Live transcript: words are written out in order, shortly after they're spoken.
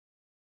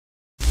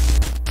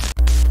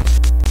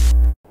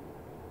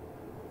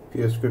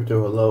PS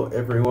Crypto, hello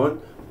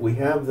everyone. We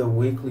have the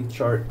weekly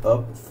chart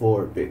up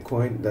for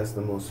Bitcoin. That's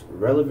the most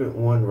relevant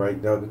one right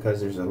now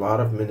because there's a lot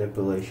of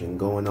manipulation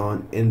going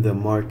on in the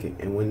market.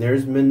 And when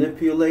there's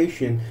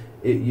manipulation,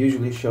 it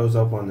usually shows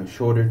up on the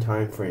shorter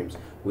time frames.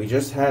 We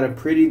just had a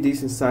pretty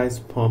decent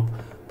sized pump,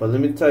 but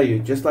let me tell you,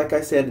 just like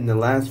I said in the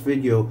last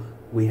video,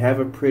 we have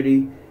a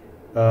pretty,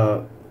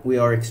 we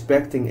are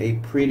expecting a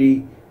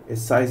pretty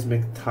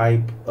seismic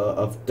type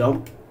of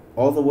dump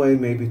all the way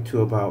maybe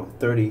to about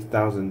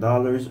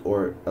 $30,000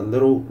 or a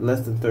little less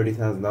than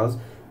 $30,000.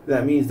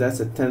 That means that's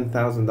a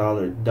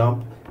 $10,000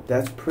 dump.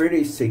 That's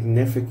pretty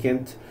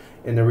significant,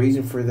 and the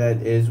reason for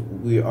that is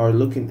we are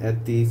looking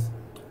at these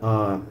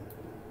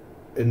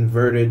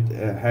inverted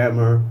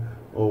hammer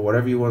or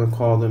whatever you want to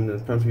call them.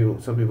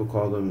 Some people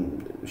call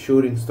them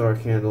shooting star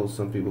candles,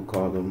 some people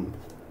call them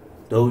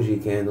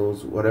doji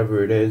candles,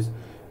 whatever it is.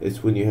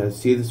 It's when you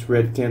see this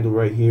red candle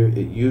right here,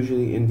 it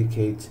usually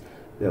indicates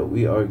that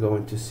we are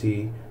going to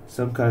see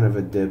some kind of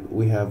a dip.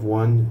 We have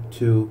 1,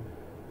 2,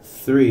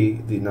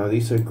 3. Now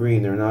these are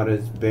green, they're not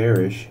as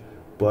bearish,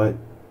 but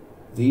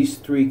these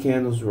 3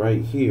 candles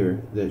right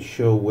here that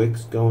show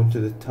wicks going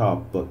to the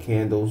top, but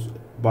candle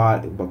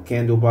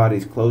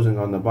bodies closing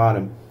on the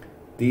bottom,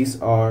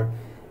 these are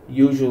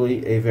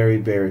usually a very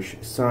bearish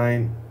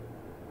sign.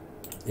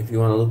 If you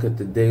want to look at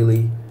the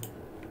daily,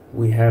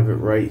 we have it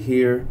right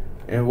here,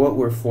 and what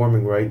we're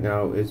forming right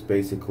now is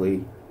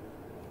basically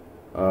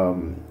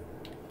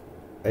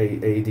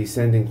a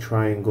descending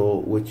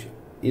triangle, which,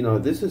 you know,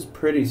 this is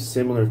pretty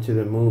similar to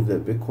the move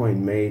that Bitcoin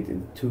made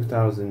in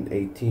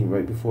 2018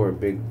 right before a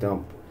big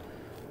dump.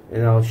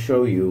 And I'll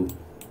show you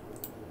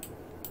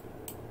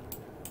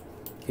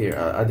here.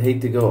 I'd hate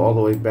to go all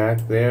the way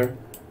back there,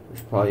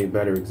 there's probably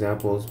better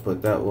examples,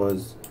 but that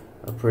was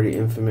a pretty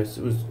infamous,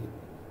 it was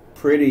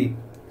pretty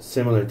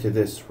similar to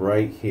this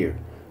right here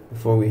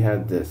before we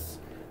had this.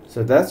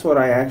 So that's what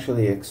I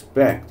actually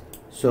expect.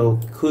 So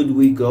could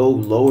we go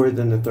lower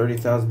than the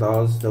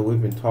 $30,000 that we've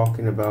been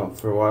talking about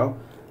for a while?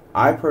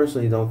 I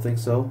personally don't think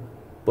so,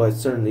 but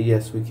certainly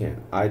yes, we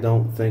can. I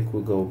don't think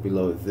we'll go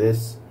below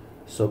this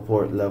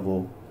support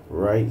level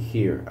right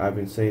here. I've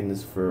been saying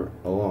this for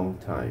a long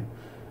time,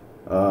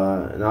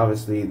 and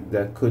obviously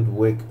that could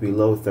wick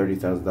below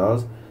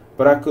 $30,000,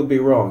 but I could be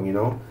wrong, you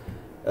know.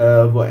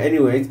 But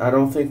anyways, I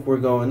don't think we're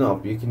going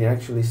up. You can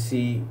actually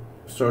see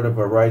sort of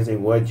a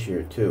rising wedge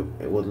here too,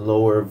 with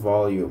lower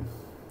volume.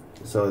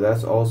 So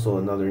that's also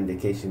another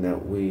indication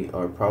that we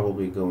are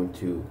probably going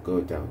to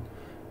go down.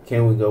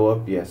 Can we go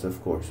up? Yes,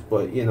 of course.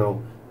 But, you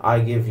know,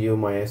 I give you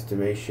my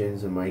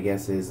estimations and my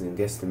guesses and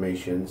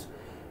guesstimations,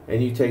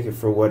 and you take it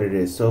for what it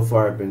is. So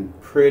far, I've been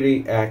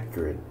pretty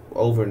accurate,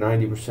 over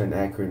 90%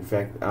 accurate. In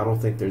fact, I don't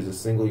think there's a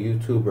single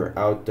YouTuber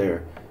out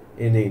there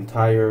in the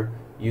entire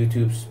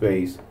YouTube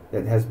space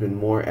that has been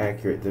more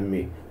accurate than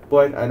me.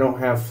 But I don't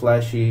have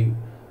flashy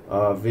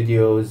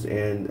videos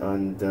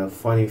and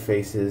funny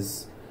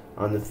faces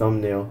on the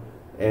thumbnail,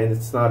 and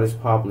it's not as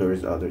popular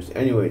as others.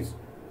 Anyways,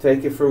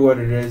 take it for what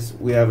it is.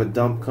 We have a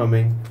dump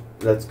coming.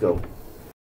 Let's go.